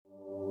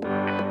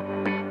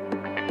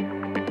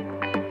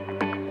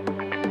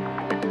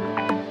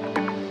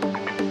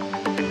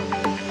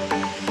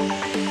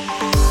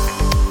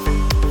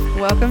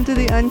welcome to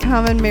the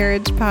Uncommon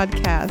Marriage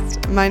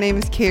Podcast. My name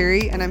is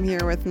Carrie, and I'm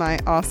here with my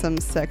awesome,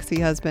 sexy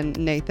husband,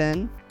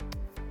 Nathan.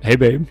 Hey,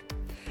 babe.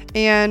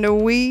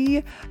 And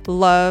we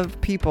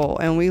love people,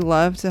 and we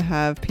love to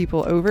have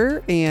people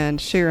over and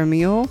share a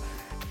meal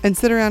and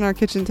sit around our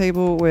kitchen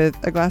table with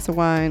a glass of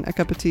wine, a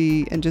cup of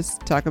tea, and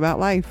just talk about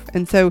life.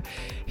 And so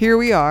here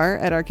we are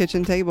at our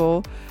kitchen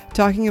table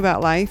talking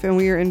about life, and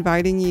we are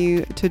inviting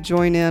you to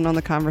join in on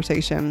the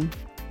conversation.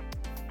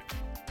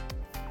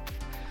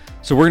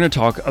 So we're going to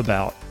talk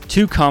about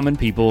two common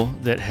people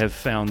that have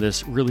found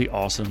this really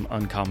awesome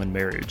uncommon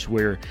marriage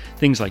where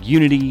things like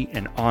unity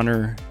and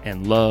honor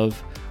and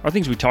love are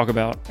things we talk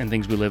about and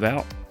things we live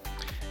out.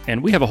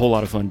 And we have a whole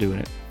lot of fun doing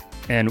it.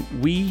 And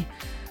we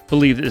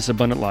believe that this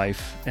abundant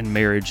life and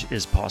marriage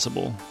is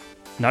possible,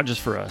 not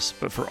just for us,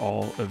 but for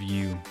all of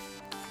you.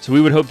 So we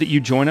would hope that you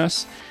join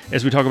us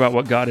as we talk about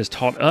what God has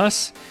taught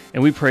us,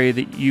 and we pray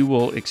that you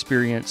will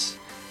experience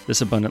this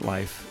abundant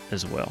life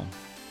as well.